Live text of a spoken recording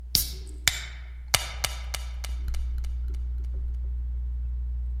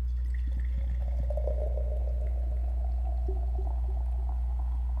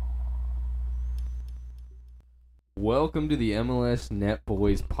Welcome to the MLS Net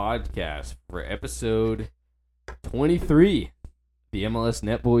Boys podcast for episode 23, the MLS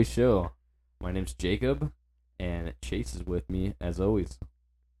Net Boys show. My name's Jacob, and Chase is with me, as always.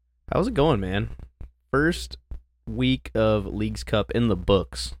 How's it going, man? First week of Leagues Cup in the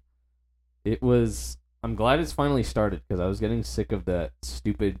books. I'm glad it's finally started, because I was getting sick of that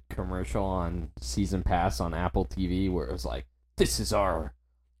stupid commercial on Season Pass on Apple TV, where it was like, this is our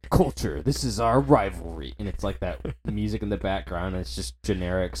culture, this is our rivalry, and it's like that music in the background, and it's just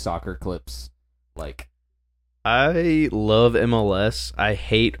generic soccer clips. I love MLS. I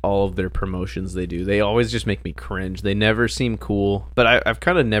hate all of their promotions they do. They always just make me cringe. They never seem cool, but I've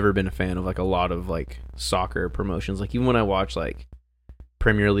kind of never been a fan of a lot of soccer promotions. Even when I watch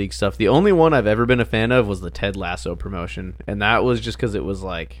Premier League stuff, the only one I've ever been a fan of was the Ted Lasso promotion, and that was just because it was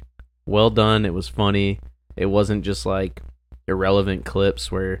well done. It was funny. It wasn't just irrelevant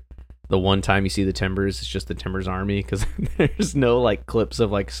clips where the one time you see the Timbers, it's just the Timbers Army, because there's no clips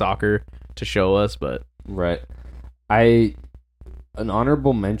of soccer to show us. But right, an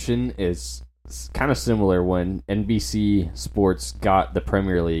honorable mention is kind of similar when NBC Sports got the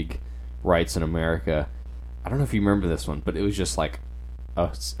Premier League rights in America. I don't know if you remember this one, but it was just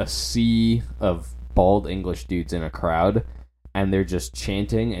a sea of bald English dudes in a crowd, and they're just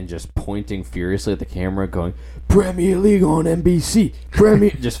chanting and just pointing furiously at the camera, going, Premier League on NBC,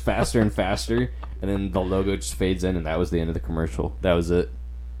 Premier, just faster and faster, and then the logo just fades in, and that was the end of the commercial. That was it.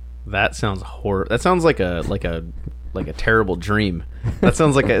 That sounds horrible. That sounds like a terrible dream. That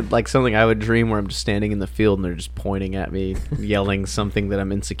sounds like something I would dream, where I'm just standing in the field and they're just pointing at me, yelling something that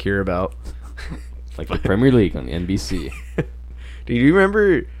I'm insecure about. The Premier League on NBC. Do you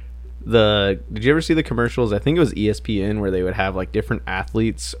remember did you ever see the commercials? I think it was ESPN, where they would have different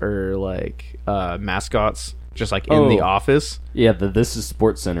athletes or mascots just in the office. Yeah, the This Is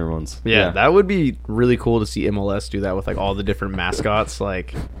Sports Center ones. Yeah, that would be really cool to see MLS do that with all the different mascots,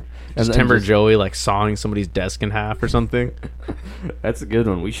 Timber Joey sawing somebody's desk in half or something. That's a good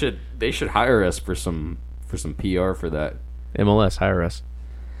one. They should hire us for some PR for that. MLS, hire us.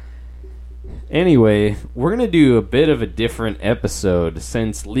 Anyway, we're going to do a bit of a different episode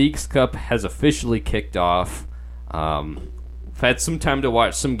since Leagues Cup has officially kicked off. We've had some time to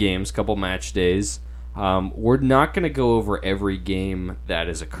watch some games, couple match days. We're not going to go over every game that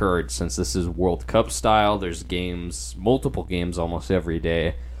has occurred since this is World Cup style. There's multiple games almost every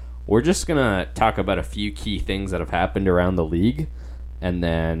day. We're just going to talk about a few key things that have happened around the league, and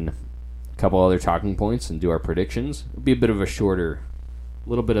then a couple other talking points and do our predictions. It'll be a bit of a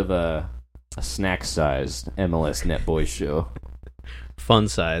little bit of a snack-sized MLS Net Boys show. Fun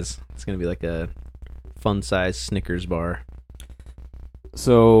size. It's going to be a fun-size Snickers bar.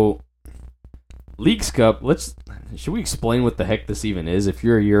 So, Leagues Cup, should we explain what the heck this even is? If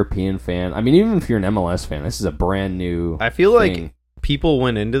you're a European fan, even if you're an MLS fan, this is a brand new I feel thing. People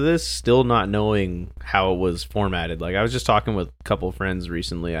went into this still not knowing how it was formatted. I was just talking with a couple friends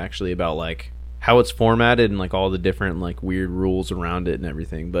recently, actually, about how it's formatted and all the different weird rules around it and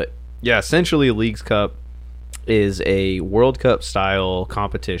everything. But yeah, essentially, Leagues Cup is a World Cup style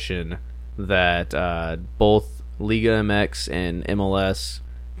competition that both Liga MX and MLS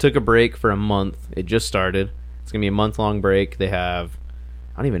took a break for a month. It just started. It's gonna be a month-long break. They have,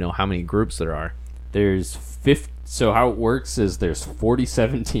 I don't even know how many groups there are. There's 50. So how it works is there's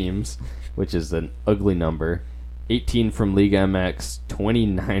 47 teams, which is an ugly number. 18 from Liga MX,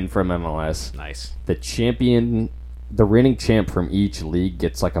 29 from MLS. Nice. The reigning champ from each league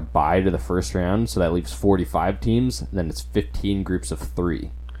gets a bye to the first round, so that leaves 45 teams. Then it's 15 groups of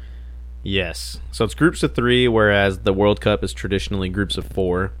 3. Yes. So it's groups of 3, whereas the World Cup is traditionally groups of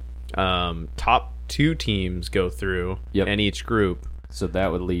 4. Top 2 teams go through in each group. So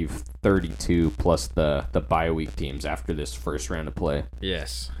that would leave 32 plus the bye week teams after this first round of play.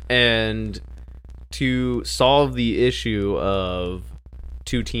 Yes. And to solve the issue of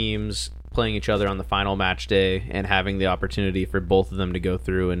 2 teams playing each other on the final match day and having the opportunity for both of them to go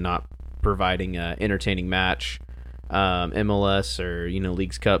through and not providing an entertaining match, MLS or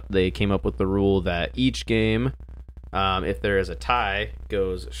Leagues Cup, they came up with the rule that each game, if there is a tie,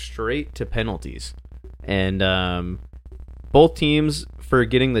 goes straight to penalties, and both teams for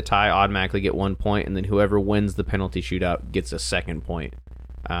getting the tie automatically get 1 point, and then whoever wins the penalty shootout gets a second point.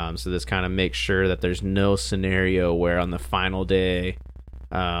 So this kind of makes sure that there's no scenario where on the final day,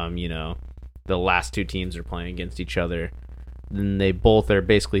 the last 2 teams are playing against each other. Then they both are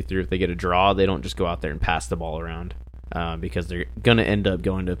basically through. If they get a draw, they don't just go out there and pass the ball around, because they're going to end up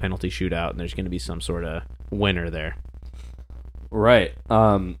going to a penalty shootout, and there's going to be some sort of winner there. Right.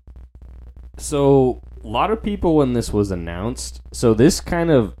 So a lot of people, when this was announced, so this kind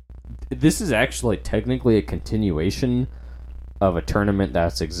of this is actually technically a continuation of a tournament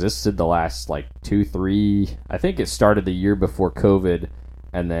that's existed the last like 2-3. I think it started the year before COVID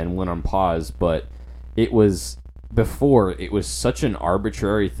and then went on pause, but it was before, it was such an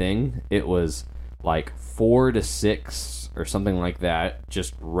arbitrary thing. It was like 4 to 6 or something like that.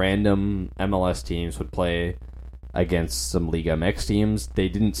 Just random MLS teams would play against some Liga MX teams. They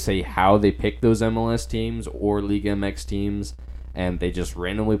didn't say how they picked those MLS teams or Liga MX teams, and they just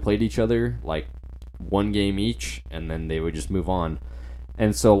randomly played each other, like one game each, and then they would just move on.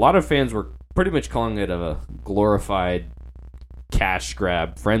 And so a lot of fans were pretty much calling it a glorified cash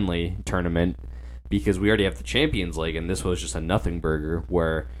grab friendly tournament because we already have the Champions League, and this was just a nothing burger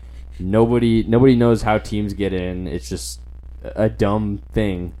where nobody knows how teams get in. It's just a dumb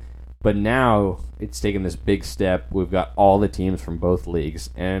thing. But now it's taken this big step. We've got all the teams from both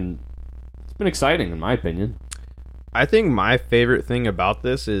leagues, and it's been exciting in my opinion. I think my favorite thing about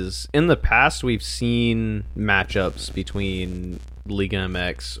this is in the past we've seen matchups between Liga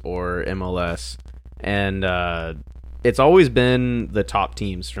MX or MLS, and it's always been the top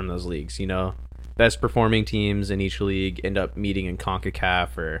teams from those leagues. You know, best performing teams in each league end up meeting in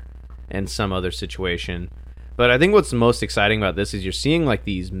CONCACAF or in some other situation. But I think what's most exciting about this is you're seeing like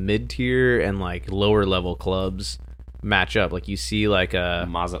these mid-tier and like lower level clubs match up. Like you see like a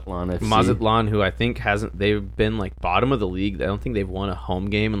Mazatlan FC. Mazatlan, who I think they've been like bottom of the league. I don't think they've won a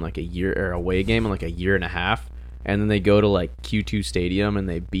home game in like a year, or away game in like a year and a half. And then they go to like Q2 Stadium and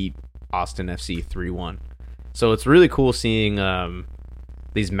they beat Austin FC 3-1. So it's really cool seeing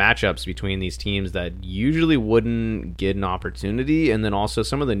these matchups between these teams that usually wouldn't get an opportunity, and then also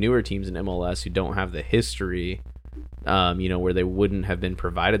some of the newer teams in MLS who don't have the history, where they wouldn't have been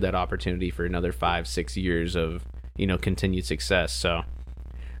provided that opportunity for another 5-6 years of, continued success. So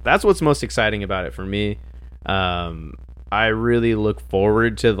that's what's most exciting about it for me. I really look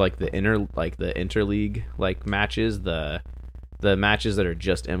forward to like the interleague like matches, the matches that are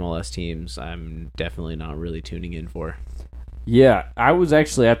just MLS teams. I'm definitely not really tuning in for. Yeah, I was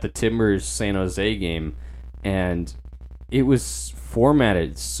actually at the Timbers San Jose game, and it was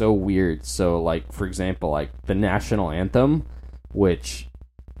formatted so weird. So, like, for example, like the national anthem, which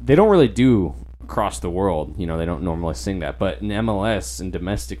they don't really do across the world. They don't normally sing that. But in MLS and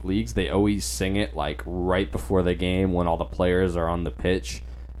domestic leagues, they always sing it, like, right before the game when all the players are on the pitch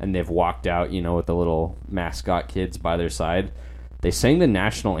and they've walked out, with the little mascot kids by their side. They sang the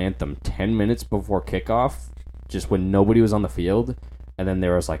national anthem 10 minutes before kickoff, just when nobody was on the field, and then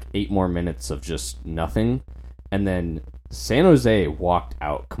there was like 8 more minutes of just nothing, and then San Jose walked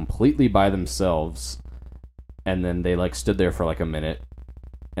out completely by themselves, and then they like stood there for like a minute,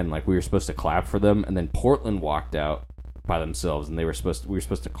 and like we were supposed to clap for them, and then Portland walked out by themselves, and we were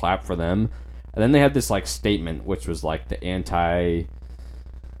supposed to clap for them, and then they had this like statement which was like the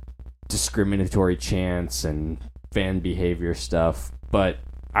anti-discriminatory chants and fan behavior stuff. But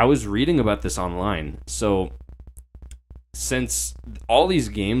I was reading about this online, so since all these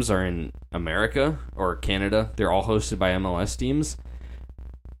games are in America or Canada, they're all hosted by MLS teams,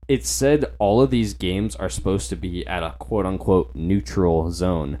 it said all of these games are supposed to be at a quote-unquote neutral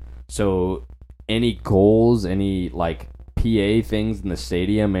zone. So any goals, any like PA things in the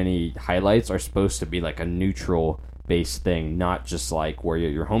stadium, any highlights are supposed to be like a neutral-based thing, not just like where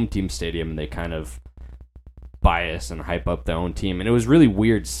you're at your home team stadium and they kind of bias and hype up their own team. And it was really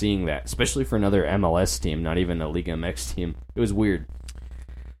weird seeing that, especially for another MLS team, not even a Liga MX team. It was weird.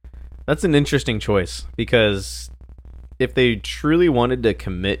 That's an interesting choice, because if they truly wanted to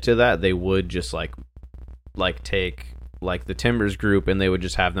commit to that, they would just like take like the Timbers group and they would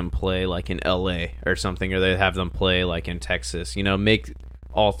just have them play like in LA or something, or they'd have them play like in Texas, make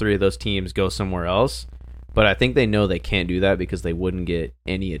all 3 of those teams go somewhere else. But I think they know they can't do that because they wouldn't get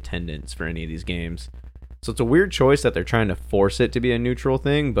any attendance for any of these games. So it's a weird choice that they're trying to force it to be a neutral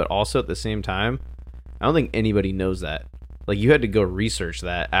thing, but also at the same time, I don't think anybody knows that. Like, you had to go research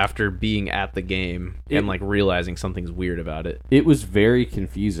that after being at the game and like realizing something's weird about it. It was very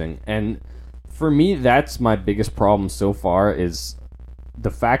confusing, and for me, that's my biggest problem so far is the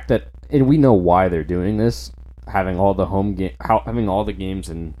fact that, and we know why they're doing this, having all the having all the games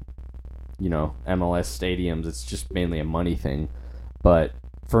in, MLS stadiums. It's just mainly a money thing, but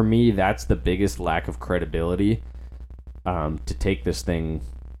for me, that's the biggest lack of credibility to take this thing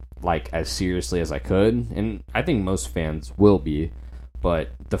like as seriously as I could, and I think most fans will be.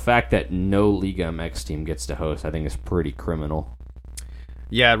 But the fact that no Liga MX team gets to host, I think, is pretty criminal.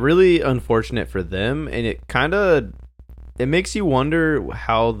 Yeah, really unfortunate for them, and it makes you wonder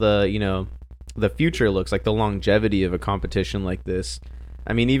how the future looks, like the longevity of a competition like this.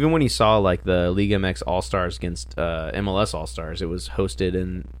 I mean, even when you saw like the Liga MX All-Stars against MLS All-Stars, it was hosted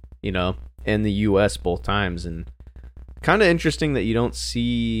in in the U.S. both times. And kind of interesting that you don't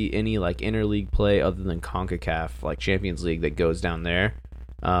see any like interleague play other than CONCACAF, like Champions League, that goes down there.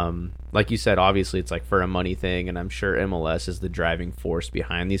 Like you said, obviously it's like for a money thing, and I'm sure MLS is the driving force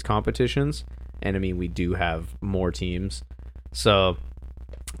behind these competitions. And I mean, we do have more teams, so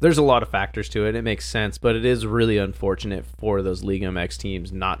there's a lot of factors to it. It makes sense, but it is really unfortunate for those Liga MX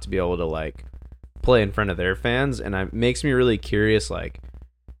teams not to be able to like play in front of their fans. And it makes me really curious, like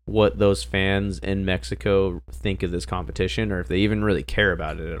what those fans in Mexico think of this competition, or if they even really care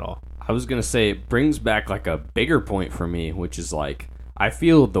about it at all. I was gonna say it brings back like a bigger point for me, which is like I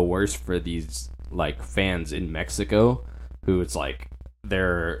feel the worst for these like fans in Mexico who it's like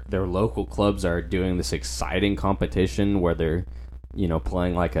their local clubs are doing this exciting competition where they're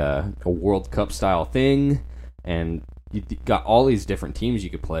playing like a World Cup style thing, and you got all these different teams you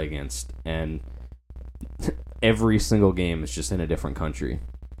could play against, and every single game is just in a different country.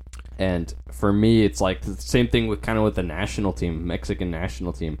 And for me, it's like the same thing with the national team, Mexican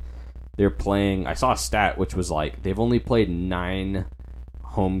national team. They're playing, I saw a stat which was like they've only played 9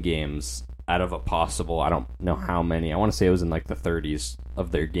 home games out of a possible, I don't know how many. I want to say it was in like the 30s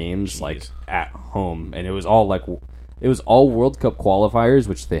of their games. Jeez. Like at home, and it was all World Cup qualifiers,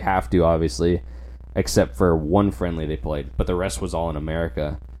 which they have to obviously, except for one friendly they played, but the rest was all in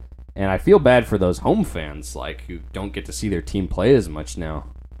America. And I feel bad for those home fans like who don't get to see their team play as much now.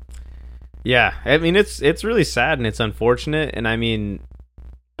 Yeah, I mean it's really sad and it's unfortunate, and I mean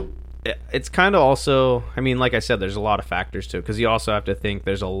it's kind of also, I mean, like I said, there's a lot of factors to it, because you also have to think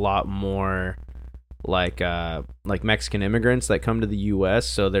there's a lot more like Mexican immigrants that come to the U.S.,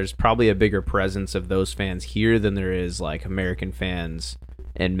 so there's probably a bigger presence of those fans here than there is like American fans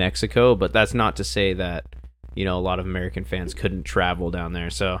in Mexico. But that's not to say that a lot of American fans couldn't travel down there.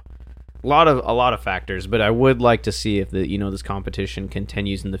 So a lot of factors, but I would like to see if this competition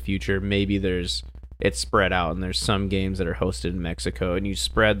continues in the future. Maybe it's spread out, and there's some games that are hosted in Mexico, and you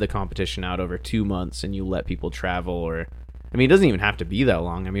spread the competition out over 2 months, and you let people travel. Or, I mean, it doesn't even have to be that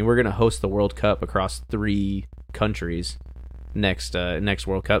long. I mean, we're going to host the World Cup across 3 countries next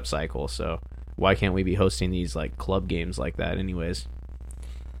World Cup cycle, so why can't we be hosting these like club games like that anyways?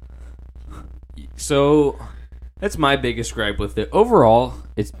 So that's my biggest gripe with it. Overall,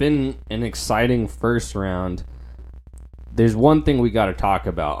 it's been an exciting first round. There's one thing we got to talk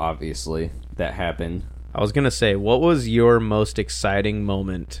about, obviously, that happened. I was going to say, what was your most exciting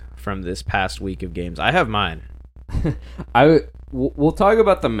moment from this past week of games? I have mine. We'll talk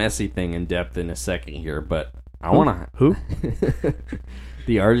about the Messi thing in depth in a second here, but I want to... Who?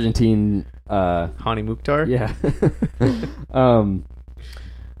 The Argentine... Hani Mukhtar? Yeah.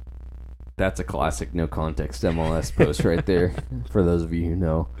 That's a classic no context MLS post right there, for those of you who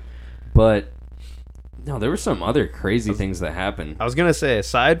know. But... no, there were some other crazy things that happened. I was going to say,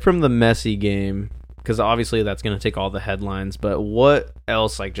 aside from the Messi game, because obviously that's going to take all the headlines, but what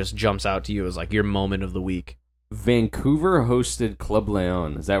else like just jumps out to you as like your moment of the week? Vancouver hosted Club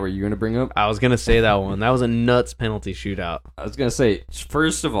Leon. Is that what you're going to bring up? I was going to say that one. That was a nuts penalty shootout. I was going to say,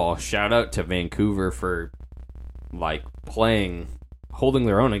 first of all, shout out to Vancouver for like holding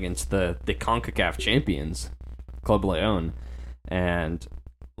their own against the CONCACAF champions, Club Leon, and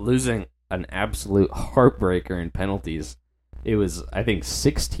losing an absolute heartbreaker in penalties. It was, I think,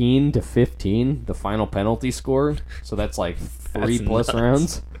 16-15, the final penalty score. So that's like 3+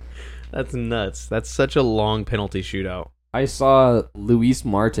 rounds. That's nuts. That's such a long penalty shootout. I saw Luis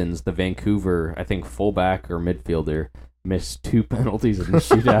Martins, the Vancouver, I think, fullback or midfielder, miss 2 penalties in the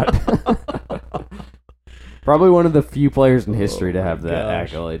shootout. Probably one of the few players in history to have that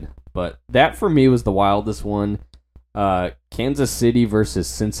accolade. But that, for me, was the wildest one. Kansas City versus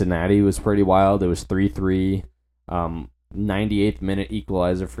Cincinnati was pretty wild. It was 3-3. 98th minute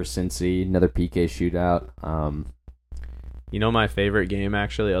equalizer for Cincy. Another PK shootout. My favorite game,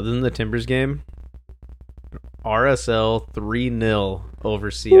 actually, other than the Timbers game? RSL 3-0 over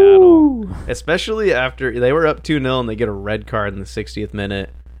Seattle. Woo! Especially after they were up 2-0 and they get a red card in the 60th minute.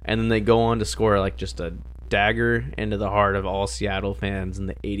 And then they go on to score like just a dagger into the heart of all Seattle fans in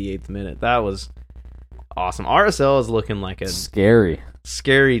the 88th minute. That was awesome. RSL is looking like a scary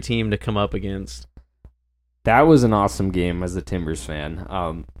team to come up against. That was an awesome game as a Timbers fan.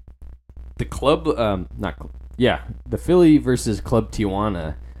 The Philly versus Club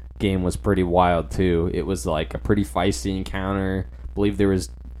Tijuana game was pretty wild too. It was like a pretty feisty encounter. I believe it was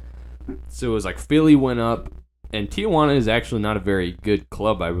like Philly went up, and Tijuana is actually not a very good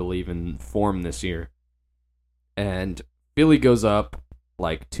club, I believe, in form this year. And Philly goes up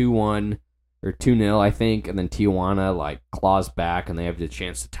like 2-1 or 2-0, I think, and then Tijuana like claws back, and they have the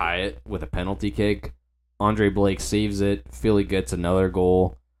chance to tie it with a penalty kick. Andre Blake saves it. Philly gets another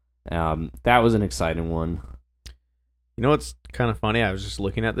goal, That was an exciting one. You know what's kind of funny? I was just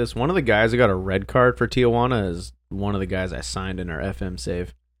looking at this. One of the guys who got a red card for Tijuana is one of the guys I signed in our FM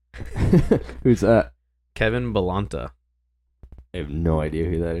save. Who's that? Kevin Belanta. I have no idea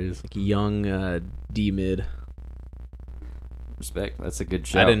who that is. Like young D-mid. Respect. That's a good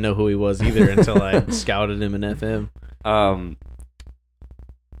shout. I didn't know who he was either until I scouted him in FM.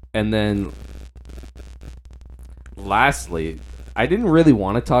 And then lastly, I didn't really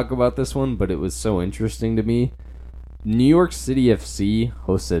want to talk about this one, but it was so interesting to me. New York City FC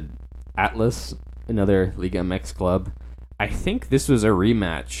hosted Atlas, another Liga MX club. I think this was a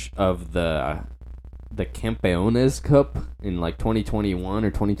rematch of the Campeones Cup in like 2021 or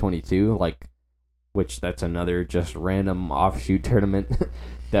 2022, which that's another just random offshoot tournament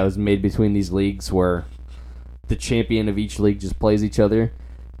that was made between these leagues where the champion of each league just plays each other.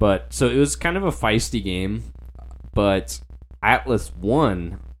 But so it was kind of a feisty game, but Atlas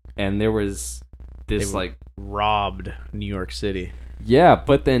won, and there was this robbed New York City. Yeah,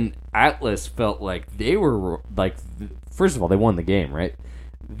 but then Atlas felt like they were like, first of all, they won the game, right?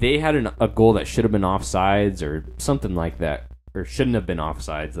 They had a goal that should have been offsides or something like that, or shouldn't have been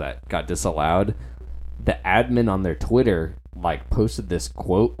offsides that got disallowed. The admin on their Twitter posted this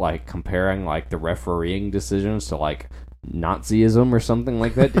quote comparing the refereeing decisions to Nazism or something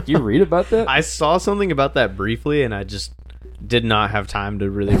like that. Did you read about that? I saw something about that briefly, and I just did not have time to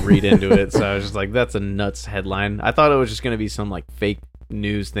really read into it. So I was just like, that's a nuts headline. I thought it was just going to be some fake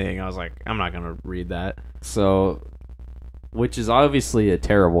news thing. I was like, I'm not going to read that. So, which is obviously a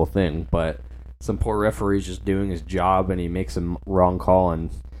terrible thing, but some poor referee's just doing his job and he makes a wrong call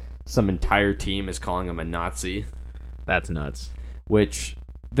and some entire team is calling him a Nazi. That's nuts. Which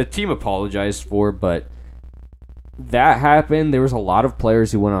the team apologized for, but that happened. There was a lot of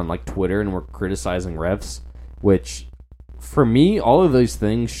players who went on Twitter and were criticizing refs, which for me, all of those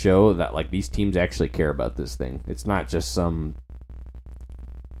things show that these teams actually care about this thing. It's not just some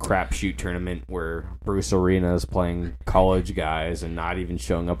crapshoot tournament where Bruce Arena is playing college guys and not even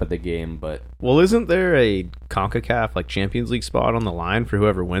showing up at the game. But well, isn't there a CONCACAF Champions League spot on the line for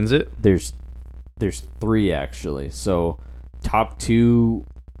whoever wins it? There's 3 actually. So top 2,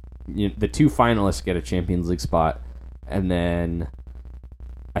 the 2 finalists get a Champions League spot, and then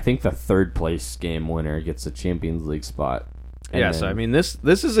I think the 3rd place game winner gets a Champions League spot. Yeah, so I mean, this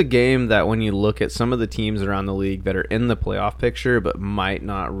is a game that when you look at some of the teams around the league that are in the playoff picture but might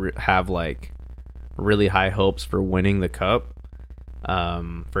not have really high hopes for winning the cup.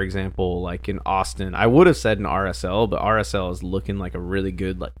 For example, in Austin, I would have said an RSL, but RSL is looking like a really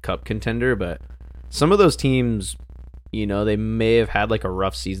good cup contender. But some of those teams, they may have had a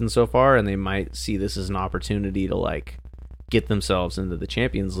rough season so far, and they might see this as an opportunity to get themselves into the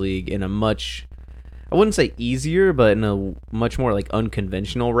Champions League in a much, I wouldn't say easier, but in a much more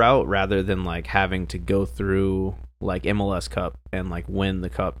unconventional route rather than having to go through MLS Cup and win the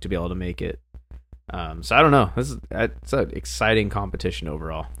cup to be able to make it. So I don't know. It's an exciting competition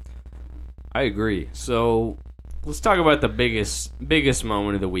overall. I agree. So let's talk about the biggest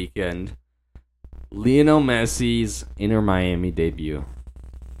moment of the weekend. Lionel Messi's Inter Miami debut.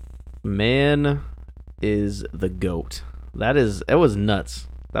 Man is the GOAT. It was nuts.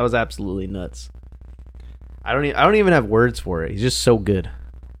 That was absolutely nuts. I don't even have words for it. He's just so good.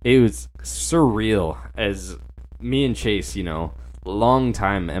 It was surreal. As me and Chase,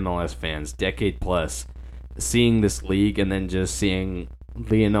 long-time MLS fans, decade plus, seeing this league and then just seeing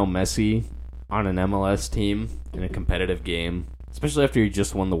Lionel Messi on an MLS team in a competitive game, especially after he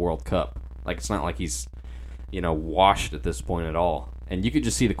just won the World Cup. It's not like he's, washed at this point at all. And you could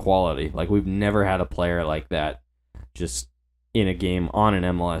just see the quality. We've never had a player like that just in a game on an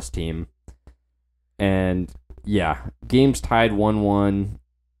MLS team. And yeah, game's tied 1-1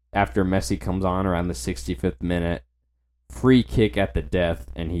 after Messi comes on around the 65th minute. Free kick at the death,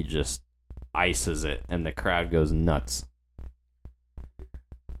 and he just ices it, and the crowd goes nuts.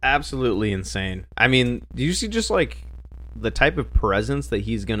 Absolutely insane. I mean, do you see just the type of presence that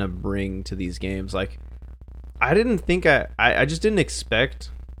he's going to bring to these games? I didn't think I just didn't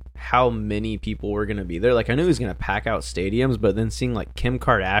expect how many people were going to be there. I knew he was going to pack out stadiums, but then seeing Kim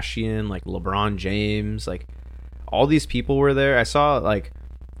Kardashian, LeBron James, all these people were there. I saw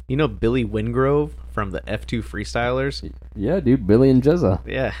Billy Wingrove from the F2 Freestylers. Yeah, dude, Billy and Jezza.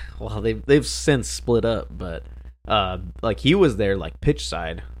 Yeah, well, they've since split up, but he was there pitch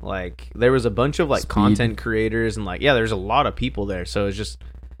side. There was a bunch of content creators and there's a lot of people there. So it's just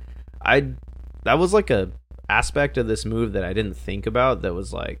that was a aspect of this move that I didn't think about, that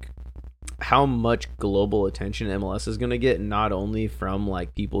was how much global attention MLS is going to get, not only from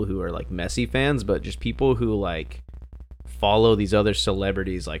people who are Messi fans, but just people who follow these other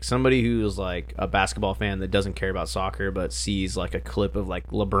celebrities, like somebody who's like a basketball fan that doesn't care about soccer but sees like a clip of like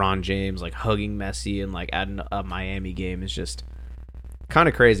LeBron James like hugging Messi and like at a Miami game is just kind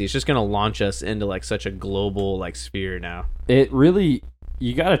of crazy. It's just going to launch us into like such a global like sphere now. It really,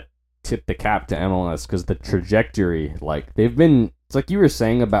 you got to tip the cap to MLS because the trajectory, like they've been, it's like you were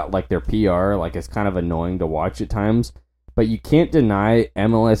saying about like their PR, like it's kind of annoying to watch at times, but you can't deny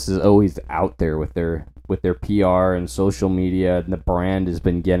MLS is always out there with their PR and social media, and the brand has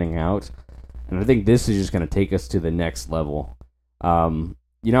been getting out. And I think this is just going to take us to the next level. You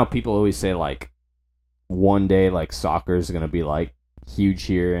know, people always say like one day like soccer is going to be like huge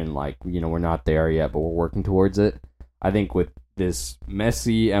here, and like, you know, we're not there yet, but we're working towards it. I think with this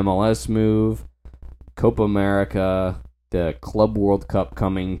Messi MLS move, Copa America, the Club World Cup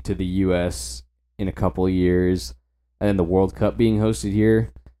coming to the US in a couple of years, and then the World Cup being hosted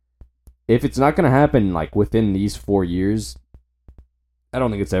here, if it's not going to happen like within these 4 years, I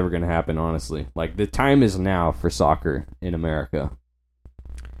don't think it's ever going to happen, honestly. Like, the time is now for soccer in America.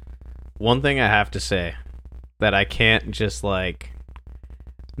 One thing I have to say that I can't just like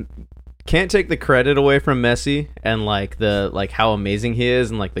can't take the credit away from Messi and like the like how amazing he is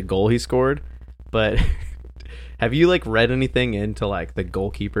and like the goal he scored, but have you like read anything into like the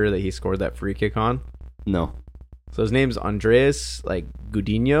goalkeeper that he scored that free kick on? No. So his name's Andres like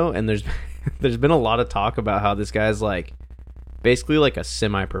Gudinho, and there's been a lot of talk about how this guy's like basically like a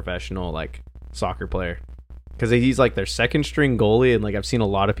semi-professional like soccer player, because he's like their second string goalie, and like I've seen a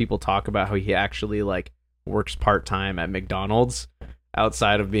lot of people talk about how he actually like works part-time at McDonald's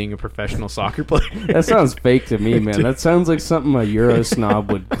outside of being a professional soccer player. That sounds fake to me, man. That sounds like something a Euro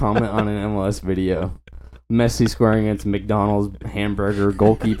snob would comment on an MLS video. Messi scoring against McDonald's hamburger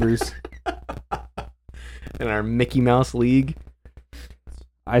goalkeepers. In our Mickey Mouse League.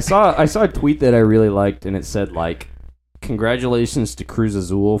 I saw a tweet that I really liked, and it said like, congratulations to Cruz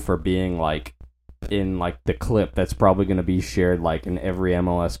Azul for being like in like the clip that's probably going to be shared like in every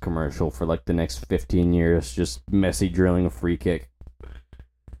MLS commercial for like the next 15 years, just Messi drilling a free kick.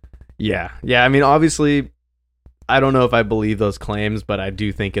 Yeah. I mean, obviously, I don't know if I believe those claims, but I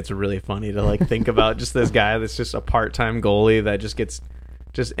do think it's really funny to like think about just this guy that's just a part-time goalie that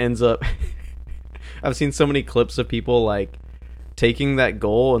just ends up. I've seen so many clips of people like taking that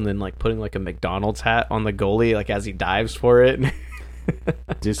goal and then like putting like a McDonald's hat on the goalie like as he dives for it.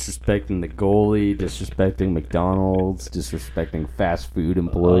 Disrespecting the goalie, disrespecting McDonald's, disrespecting fast food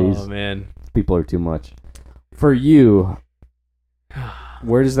employees. Oh man, people are too much. For you,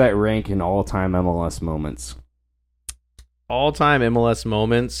 where does that rank in all-time MLS moments? All-time MLS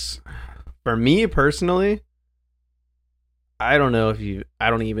moments, for me personally, I don't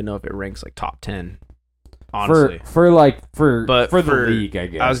even know if it ranks like top 10. Honestly, for the league, I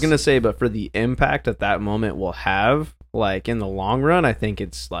guess. I was gonna say, but for the impact that moment will have, like in the long run, I think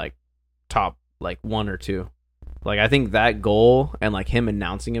it's like top like 1 or 2. Like I think that goal and like him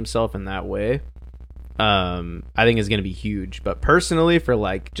announcing himself in that way, I think is gonna be huge. But personally, for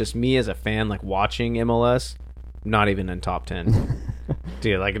like just me as a fan, like watching MLS, not even in top 10.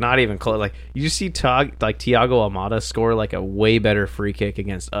 Dude, like not even close. Like you see Thiago Almada score like a way better free kick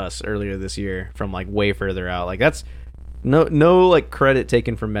against us earlier this year from like way further out. Like that's no like credit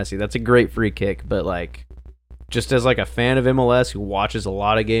taken from Messi. That's a great free kick, but like just as like a fan of MLS who watches a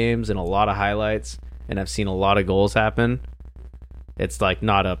lot of games and a lot of highlights and I've seen a lot of goals happen, it's like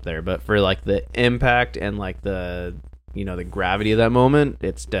not up there. But for like the impact and like the, you know, the gravity of that moment,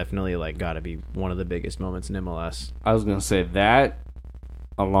 it's definitely like got to be one of the biggest moments in MLS. I was gonna say that,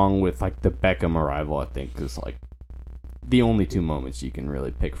 along with like the Beckham arrival, I think is like the only 2 moments you can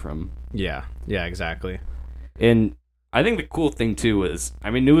really pick from. Yeah, exactly. And I think the cool thing too is,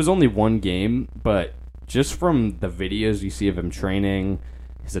 I mean, it was only 1 game, but just from the videos you see of him training,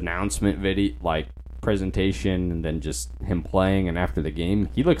 his announcement video, like presentation, and then just him playing, and after the game,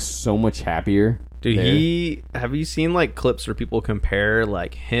 he looks so much happier. Dude, have you seen like clips where people compare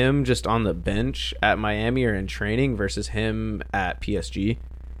like him just on the bench at Miami or in training versus him at PSG?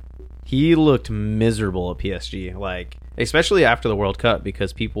 He looked miserable at PSG, like especially after the World Cup,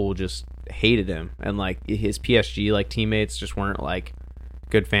 because people just hated him, and like his PSG like teammates just weren't like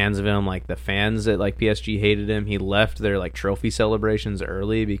good fans of him. Like the fans at like PSG hated him. He left their like trophy celebrations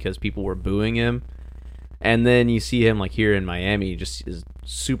early because people were booing him. And then you see him like here in Miami, just is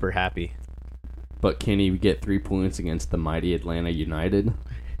super happy. But can he get 3 points against the mighty Atlanta United?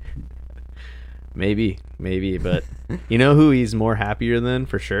 Maybe, but you know who he's more happier than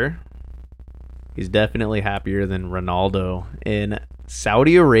for sure? He's definitely happier than Ronaldo in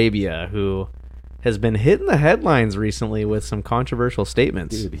Saudi Arabia, who has been hitting the headlines recently with some controversial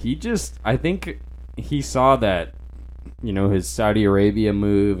statements. Dude, I think he saw that his Saudi Arabia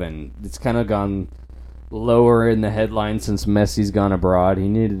move, and it's kind of gone lower in the headlines since Messi's gone abroad.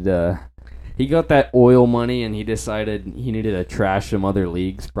 He got that oil money, and he decided he needed to trash some other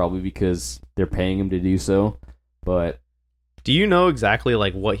leagues, probably because they're paying him to do so. But do you know exactly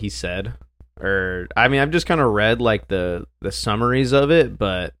like what he said? Or I mean, I've just kind of read like the summaries of it,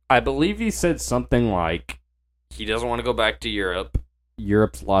 but I believe he said something like he doesn't want to go back to Europe.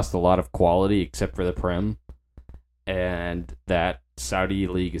 Europe's lost a lot of quality except for the Prem, and that Saudi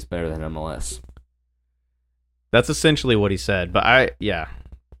league is better than MLS. That's essentially what he said. But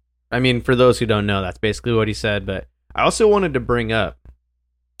I mean, for those who don't know, that's basically what he said. But I also wanted to bring up,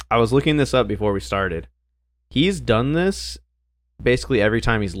 I was looking this up before we started. He's done this basically every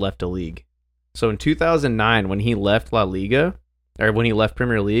time he's left a league. So in 2009, when he left La Liga, or when he left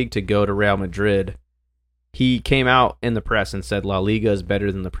Premier League to go to Real Madrid, he came out in the press and said La Liga is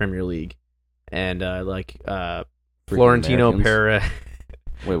better than the Premier League. And Florentino Perez...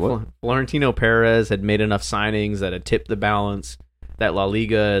 Wait, what? Florentino Perez had made enough signings that had tipped the balance that La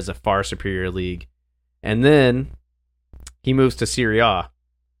Liga is a far superior league. And then he moves to Serie A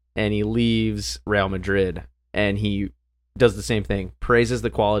and he leaves Real Madrid and he does the same thing. Praises the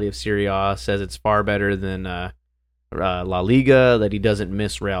quality of Serie A, says it's far better than La Liga, that he doesn't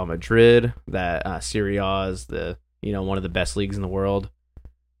miss Real Madrid, that Serie A is one of the best leagues in the world.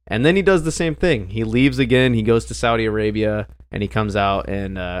 And then he does the same thing. He leaves again. He goes to Saudi Arabia, and he comes out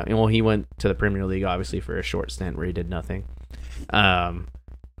and he went to the Premier League obviously for a short stint where he did nothing.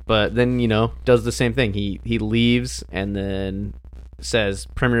 But then does the same thing. He leaves and then says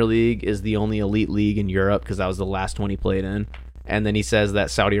Premier League is the only elite league in Europe because that was the last one he played in. And then he says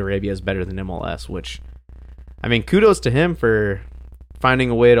that Saudi Arabia is better than MLS, which, I mean, kudos to him for finding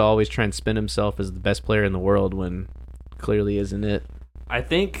a way to always try and spin himself as the best player in the world when clearly isn't it. I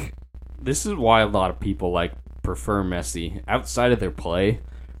think this is why a lot of people prefer Messi outside of their play.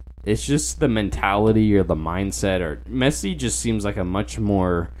 It's just the mentality or the mindset, or Messi just seems like a much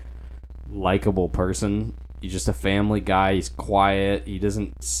more likable person. He's just a family guy. He's quiet. He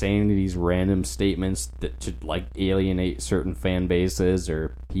doesn't say any of these random statements that should alienate certain fan bases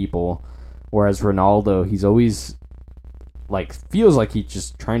or people. Whereas Ronaldo, he's always feels like he's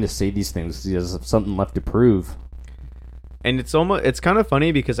just trying to say these things because he has something left to prove. And it's kind of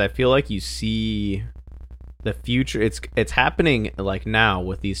funny because I feel like you see the future. It's happening now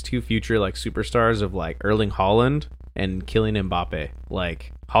with these two future superstars of Erling Haaland and Kylian Mbappe.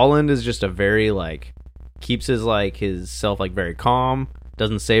 Haaland is just a very keeps his self very calm,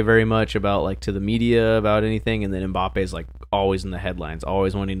 doesn't say very much about to the media about anything, and then Mbappe is always in the headlines,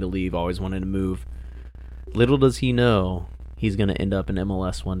 always wanting to leave, always wanting to move. Little does he know he's going to end up in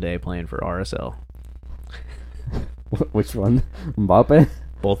MLS one day playing for RSL. Which one? Mbappe?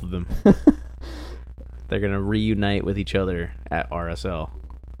 Both of them. They're going to reunite with each other at RSL.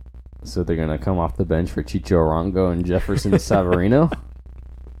 So they're going to come off the bench for Chicho Arango and Jefferson Savarino?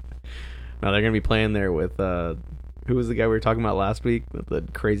 No, they're going to be playing there with, who was the guy we were talking about last week with the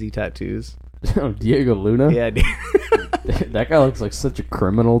crazy tattoos? Oh, Diego Luna? Yeah, that guy looks like such a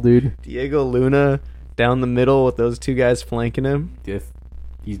criminal, dude. Diego Luna down the middle with those two guys flanking him. If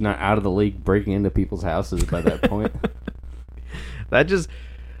he's not out of the league breaking into people's houses by that point. That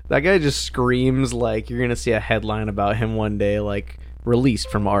guy just screams you're going to see a headline about him one day,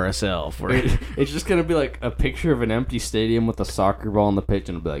 released from RSL. It's just going to be a picture of an empty stadium with a soccer ball on the pitch,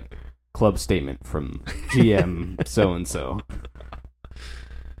 and it'll be club statement from GM so-and-so.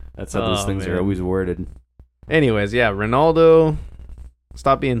 That's how those things are always worded. Anyways, yeah, Ronaldo,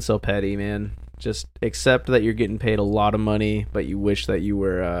 stop being so petty, man. Just accept that you're getting paid a lot of money, but you wish that you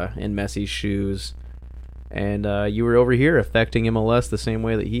were in Messi's shoes. And you were over here affecting MLS the same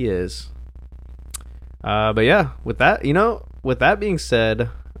way that he is. But yeah, with that being said,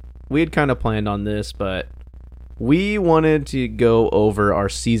 we had kind of planned on this, but we wanted to go over our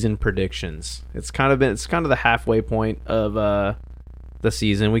season predictions. It's kind of the halfway point of the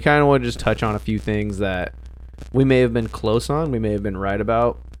season. We kind of want to just touch on a few things that we may have been close on, we may have been right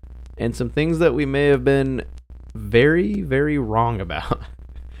about, and some things that we may have been very, very wrong about.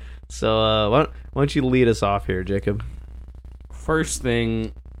 So why don't you lead us off here, Jacob? First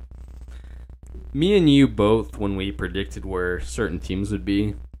thing, me and you both, when we predicted where certain teams would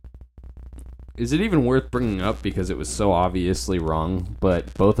be, is it even worth bringing up because it was so obviously wrong,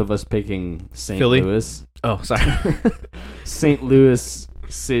 but both of us picking St. Philly? Louis. Oh, sorry. St. Louis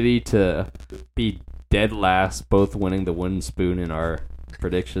City to be dead last, both winning the wooden spoon in our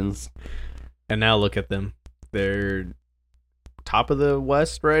predictions. And now look at them. They're top of the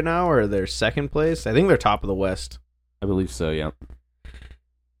West right now, or they're second place? I think they're top of the West. I believe so, yeah.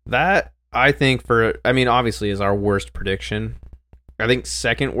 That I think obviously is our worst prediction. I think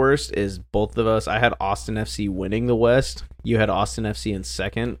second worst is both of us. I had Austin FC winning the West. You had Austin FC in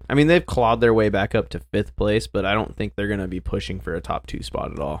second. I mean, they've clawed their way back up to fifth place, but I don't think they're going to be pushing for a top 2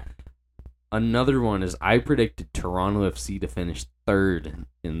 spot at all. Another one is I predicted Toronto FC to finish third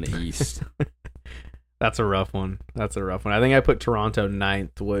in the East. That's a rough one. I think I put Toronto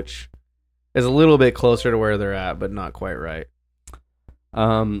ninth, which is a little bit closer to where they're at, but not quite right.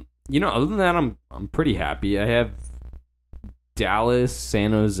 Other than that, I'm pretty happy. I have Dallas,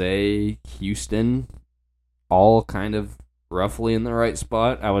 San Jose, Houston, all kind of roughly in the right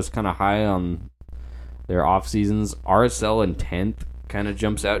spot. I was kind of high on their off seasons. RSL in 10th kind of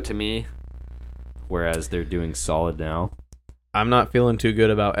jumps out to me, whereas they're doing solid now. I'm not feeling too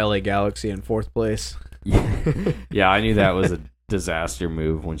good about LA Galaxy in 4th place. Yeah, I knew that was a disaster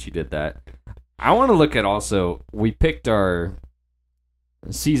move when she did that. I want to look at also, we picked our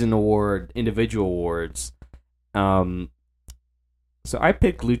season award, individual awards. So I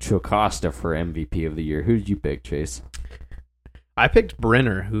picked Lucho Costa for MVP of the year. Who did you pick, Chase? I picked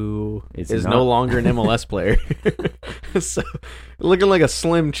Brenner, who is no longer an MLS player. So looking like a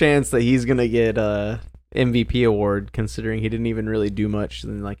slim chance that he's going to get a MVP award, considering he didn't even really do much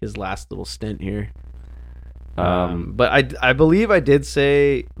in like his last little stint here. But I believe I did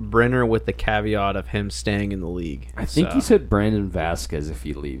say Brenner with the caveat of him staying in the league. I think you said Brandon Vasquez if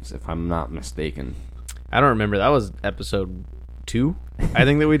he leaves, if I'm not mistaken. I don't remember. That was episode 2, I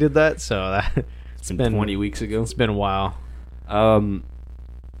think, that we did that. So it's been 20 weeks ago. It's been a while. I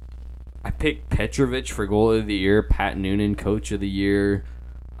picked Petrovic for goal of the year, Pat Noonan coach of the year.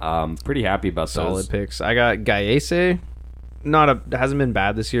 Pretty happy about those. Solid picks. I got Gallese. Hasn't been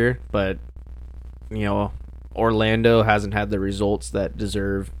bad this year, but Orlando hasn't had the results that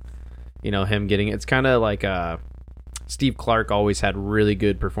deserve him getting it. It's kind of like Steve Clark always had really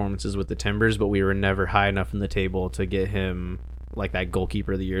good performances with the Timbers, but we were never high enough in the table to get him like that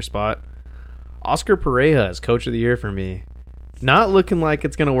goalkeeper of the year spot. Oscar Pareja is coach of the year for me. Not looking like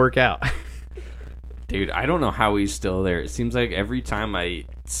it's going to work out. Dude, I don't know how he's still there. It seems like every time I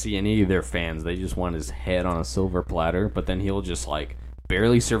see any of their fans, they just want his head on a silver platter, but then he'll just like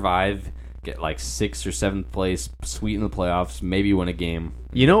barely survive, get like 6th or 7th place, sweet in the playoffs, maybe win a game.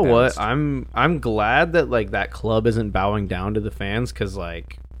 You know what? I'm glad that like that club isn't bowing down to the fans, because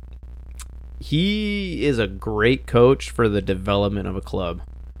like he is a great coach for the development of a club.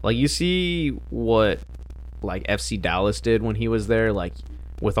 Like you see what like FC Dallas did when he was there, like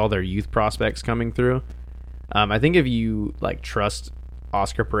with all their youth prospects coming through. I think if you like trust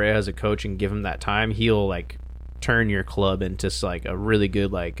Oscar Pereira as a coach and give him that time, he'll like turn your club into like a really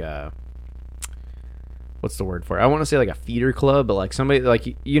good like what's the word for it? I want to say like a feeder club, but like somebody like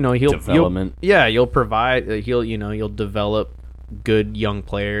he'll development. You'll provide you'll develop good young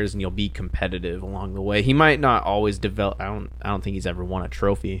players and you'll be competitive along the way. He might not always develop. I don't think he's ever won a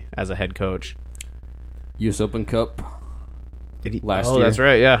trophy as a head coach. US Open Cup last year. Oh, that's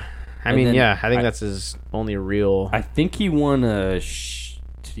right. Yeah, I think that's his only real. I think he won did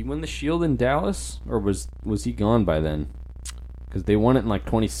he win the Shield in Dallas, or was he gone by then? Because they won it in like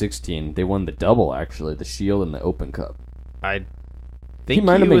 2016. They won the double, actually, the Shield and the Open Cup. I think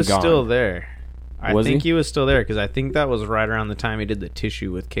he was still there. I think he was still there because I think that was right around the time he did the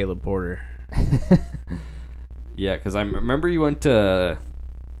tissue with Caleb Porter. Yeah, because I remember he went to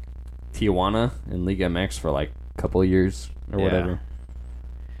Tijuana in Liga MX for like a couple of years or whatever.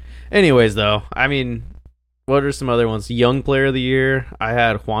 Anyways, though, I mean, what are some other ones? Young Player of the Year, I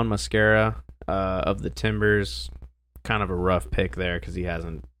had Juan Mascara of the Timbers. Kind of a rough pick there because he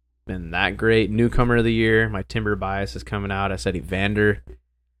hasn't been that great. Newcomer of the Year, my Timber bias is coming out. I said Evander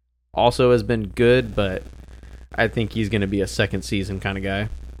also has been good, but I think he's going to be a second season kind of guy.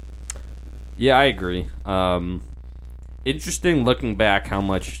 Yeah, I agree. Interesting looking back how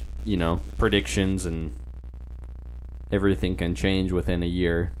much, predictions and everything can change within a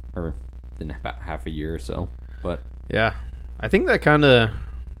year or in about half a year or so. But yeah, I think that kind of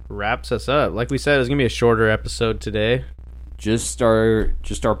wraps us up. Like we said, it's going to be a shorter episode today. Just our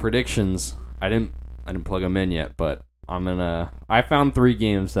predictions. I didn't plug them in yet, but I found 3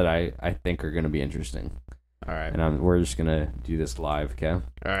 games that I think are going to be interesting. All right. And we're just going to do this live, okay? All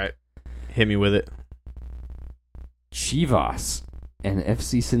right. Hit me with it. Chivas and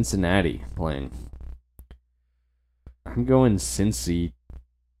FC Cincinnati playing. I'm going Cincy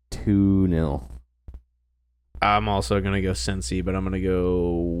 2-0. I'm also going to go Cincy, but I'm going to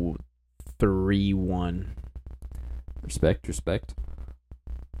go 3-1. Respect.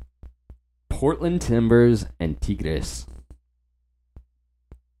 Portland Timbers and Tigres.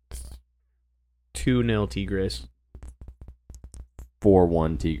 2-0 Tigres.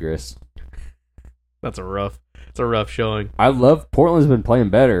 4-1 Tigres. It's a rough showing. I love Portland's been playing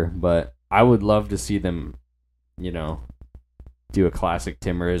better, but I would love to see them, do a classic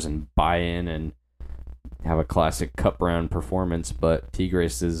Timbers and buy in and have a classic cup round performance. But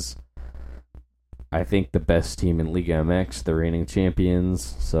Tigres is, I think, the best team in Liga MX, the reigning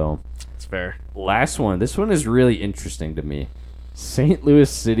champions. So it's fair. Last one. This one is really interesting to me. St. Louis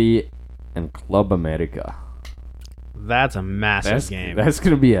City and Club America. That's a massive game. That's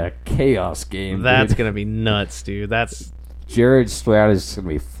going to be a chaos game. That's going to be nuts, dude. Jared Stroud is going to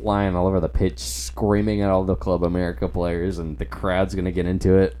be flying all over the pitch, screaming at all the Club America players, and the crowd's going to get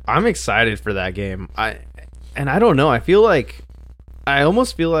into it. I'm excited for that game. I don't know. I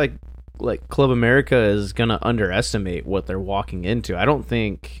almost feel like Club America is going to underestimate what they're walking into. I don't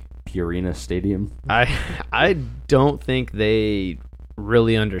think Purina Stadium. I don't think they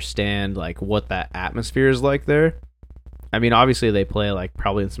really understand what that atmosphere is like there. I mean, obviously they play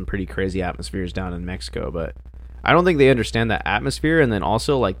probably in some pretty crazy atmospheres down in Mexico, but I don't think they understand that atmosphere. And then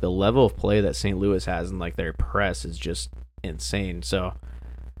also the level of play that St. Louis has and their press is just insane. So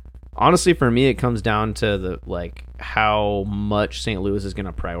honestly, for me, it comes down to the how much St. Louis is going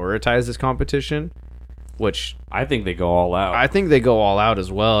to prioritize this competition, which I think they go all out. I think they go all out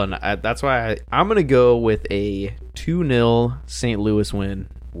as well, and that's why I'm going to go with a 2-0 St. Louis win.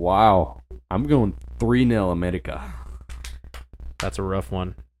 Wow. I'm going 3-0 America. That's a rough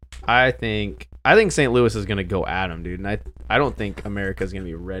one. I think St. Louis is going to go at them, dude, and I don't think America's going to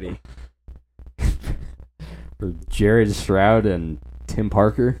be ready. For Jared Stroud and Tim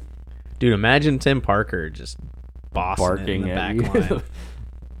Parker. Dude, imagine Tim Parker just barking in the back line.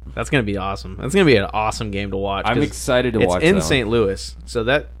 That's going to be awesome. That's going to be an awesome game to watch. I'm excited to watch It's in that St. Louis, so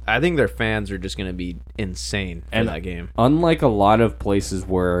that I think their fans are just going to be insane for that game. Unlike a lot of places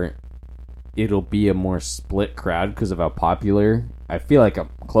where it'll be a more split crowd because of how popular, I feel like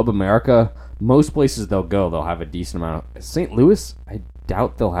Club America, most places they'll have a decent amount of. St. Louis, I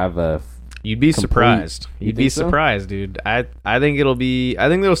doubt they'll have a. You'd be surprised. You'd be surprised, dude. I think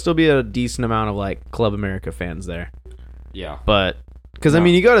there'll still be a decent amount of Club America fans there. Yeah. But because I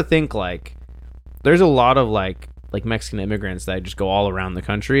mean, you got to think there's a lot of Mexican immigrants that just go all around the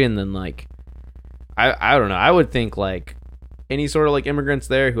country, and then I don't know. I would think any sort of immigrants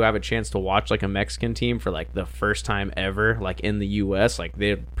there who have a chance to watch a Mexican team for the first time ever in the U.S.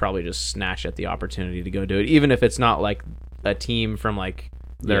 They'd probably just snatch at the opportunity to go do it, even if it's not a team from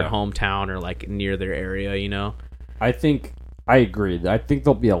their hometown or near their area. I agree. I think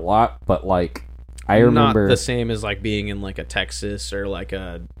there'll be a lot, but I remember not the same as being in a Texas or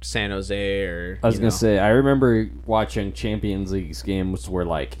a San Jose or. I was gonna say I remember watching Champions League games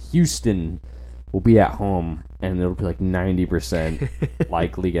where Houston will be at home and it'll be 90%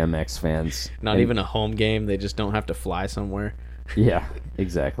 Liga MX fans. Not even a home game; they just don't have to fly somewhere. Yeah,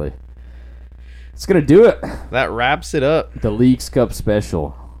 exactly. It's gonna do it. That wraps it up. The Leagues Cup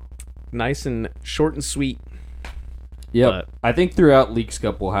special. Nice and short and sweet. Yep. I think throughout Leagues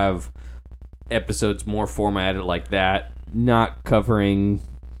Cup we'll have episodes more formatted like that, not covering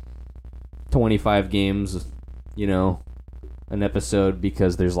 25 games, an episode,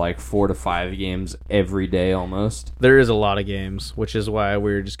 because there's 4 to 5 games every day almost. There is a lot of games, which is why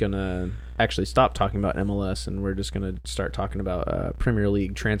we're just going to actually stop talking about MLS and we're just going to start talking about Premier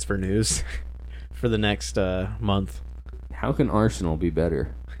League transfer news for the next month. How can Arsenal be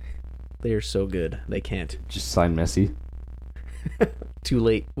better? They are so good. They can't. Just sign Messi. Too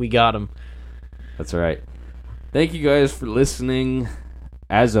late. We got him. That's right. Thank you guys for listening.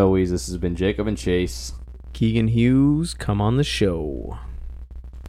 As always, this has been Jacob and Chase. Keegan Hughes, come on the show.